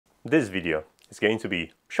This video is going to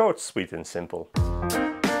be short, sweet and simple.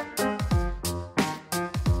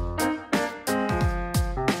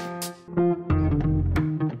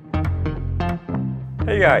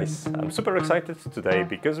 Hey guys, I'm super excited today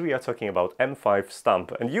because we are talking about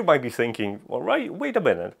M5Stamp, and you might be thinking, alright, wait a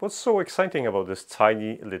minute, what's so exciting about this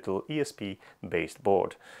tiny little ESP based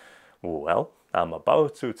board? Well, I'm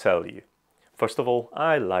about to tell you. First of all,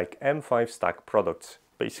 I like M5Stack products.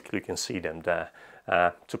 Basically you can see them there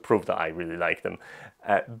to prove that I really like them.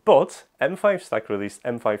 But M5Stack released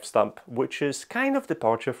M5Stamp, which is kind of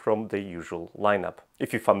departure from the usual lineup.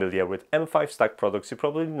 If you're familiar with M5Stack products, you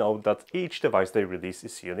probably know that each device they release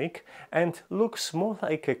is unique and looks more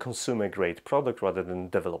like a consumer grade product rather than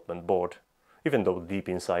development board, even though deep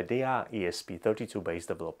inside they are ESP32 based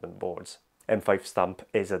development boards. M5Stamp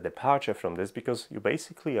is a departure from this because you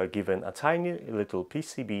basically are given a tiny little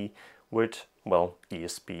PCB with, well,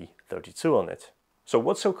 ESP32 on it. So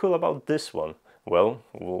what's so cool about this one? Well,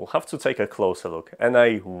 we'll have to take a closer look, and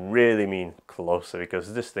I really mean closer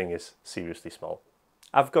because this thing is seriously small.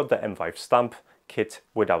 I've got the M5Stamp kit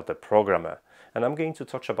without the programmer, and I'm going to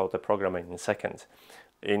touch about the programmer in a second.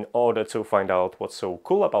 In order to find out what's so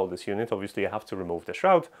cool about this unit, obviously I have to remove the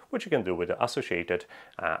shroud, which you can do with the associated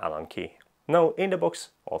Allen key. Now in the box,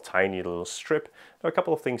 or tiny little strip, there are a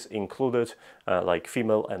couple of things included, like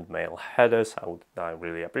female and male headers. I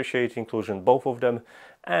really appreciate inclusion, both of them,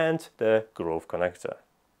 and the groove connector.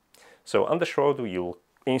 So on the shroud you'll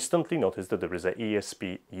instantly notice that there is a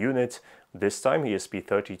ESP unit, this time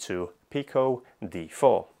ESP32 Pico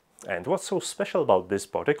D4. And what's so special about this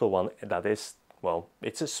particular one, that is, well,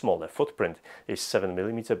 it's a smaller footprint. It's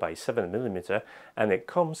 7mm by 7mm, and it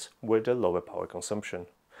comes with a lower power consumption.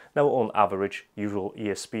 Now on average, usual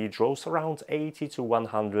ESP draws around 80 to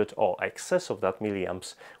 100 or excess of that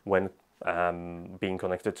milliamps when being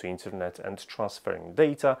connected to internet and transferring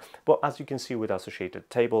data, but as you can see with the associated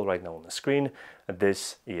table right now on the screen,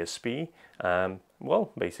 this ESP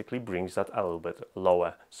well, basically brings that a little bit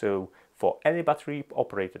lower. So for any battery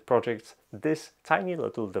operated projects, this tiny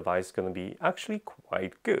little device is going to be actually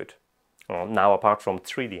quite good. Now, apart from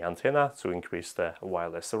 3D antenna to increase the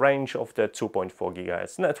wireless range of the 2.4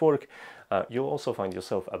 GHz network, you'll also find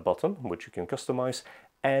yourself a button which you can customize,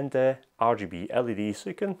 and the RGB LED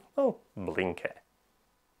so you can, well, blink it.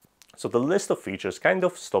 So the list of features kind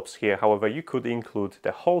of stops here. However, you could include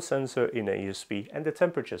the Hall sensor in the ESP and the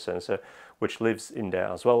temperature sensor, which lives in there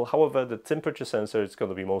as well. However, the temperature sensor is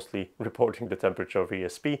going to be mostly reporting the temperature of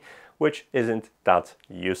ESP, which isn't that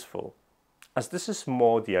useful. As this is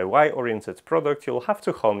more DIY oriented product, you'll have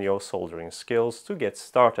to hone your soldering skills to get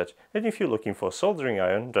started. And if you're looking for a soldering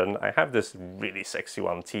iron, then I have this really sexy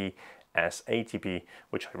one, TS80P,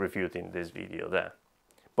 which I reviewed in this video there.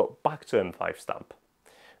 But back to M5Stamp.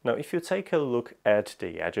 Now, if you take a look at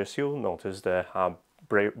the edges, you'll notice there are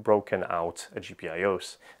broken out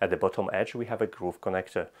GPIOs. At the bottom edge we have a groove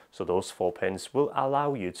connector, so those 4 pins will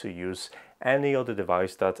allow you to use any other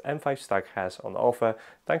device that M5Stack has on offer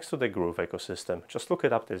thanks to the groove ecosystem. Just look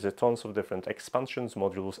it up, there's a tons of different expansions,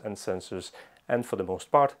 modules and sensors, and for the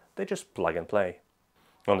most part they just plug and play.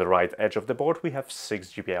 On the right edge of the board we have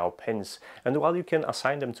 6 GPIO pins, and while you can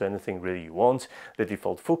assign them to anything really you want, the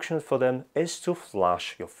default function for them is to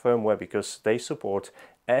flash your firmware because they support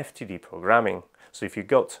FTD programming. So if you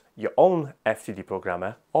got your own FTD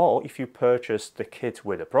programmer, or if you purchase the kit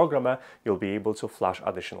with a programmer, you'll be able to flash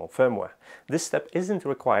additional firmware. This step isn't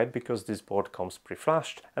required because this board comes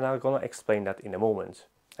pre-flashed, and I'm gonna explain that in a moment.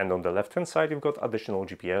 And on the left hand side you've got additional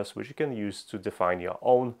GPIOs which you can use to define your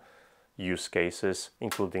own use cases,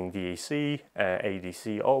 including DAC,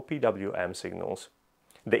 ADC or PWM signals.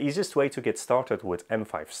 The easiest way to get started with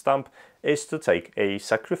M5Stamp is to take a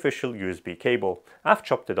sacrificial USB cable. I've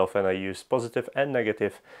chopped it off and I use positive and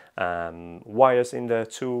negative wires in there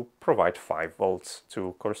to provide 5 volts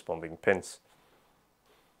to corresponding pins.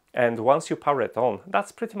 And once you power it on,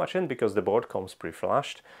 that's pretty much it because the board comes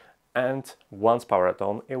pre-flashed, and once powered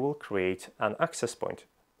on it will create an access point.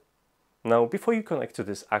 Now, before you connect to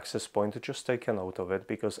this access point, just take a note of it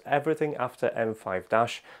because everything after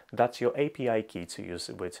M5-, that's your API key to use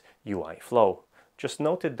with UI Flow. Just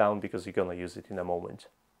note it down because you're gonna use it in a moment.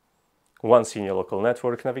 Once in your local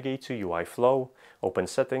network, navigate to UI Flow, open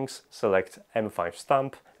Settings, select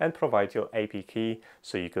M5Stamp and provide your AP key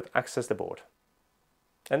so you could access the board.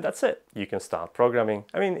 And that's it, you can start programming.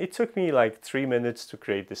 I mean, it took me like 3 minutes to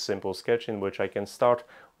create this simple sketch in which I can start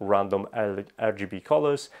random RGB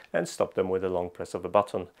colors and stop them with a long press of a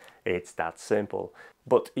button. It's that simple.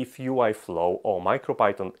 But if UI Flow or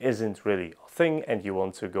MicroPython isn't really a thing and you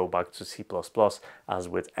want to go back to C++ as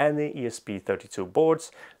with any ESP32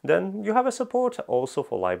 boards, then you have a support also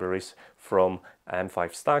for libraries from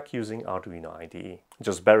M5Stack using Arduino IDE.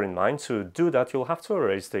 Just bear in mind, to do that you'll have to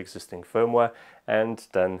erase the existing firmware, and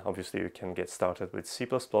then obviously you can get started with C++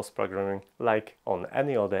 programming like on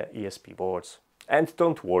any other ESP boards. And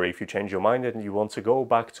don't worry if you change your mind and you want to go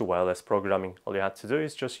back to wireless programming. All you had to do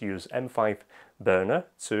is just use M5 Burner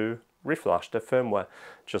to reflash the firmware.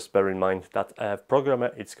 Just bear in mind that a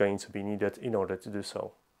programmer is going to be needed in order to do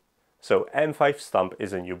so. So M5Stamp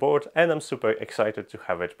is a new board and I'm super excited to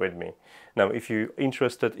have it with me. Now if you're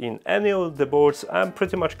interested in any of the boards, I'm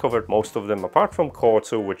pretty much covered most of them apart from Core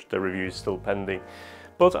 2, which the review is still pending.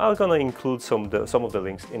 But I'm gonna include some of the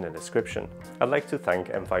links in the description. I'd like to thank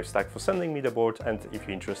M5Stack for sending me the board, and if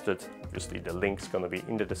you're interested, obviously the link's gonna be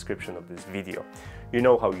in the description of this video. You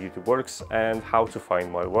know how YouTube works and how to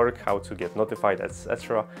find my work, how to get notified,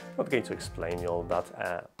 etc. Not going to explain you all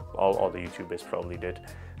that, all other YouTubers probably did.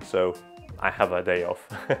 So I have a day off.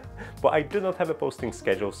 But I do not have a posting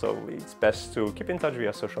schedule, so it's best to keep in touch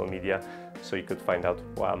via social media so you could find out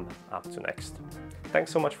what I'm up to next.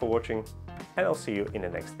 Thanks so much for watching, and I'll see you in the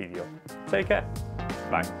next video. Take care.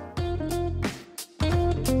 Bye.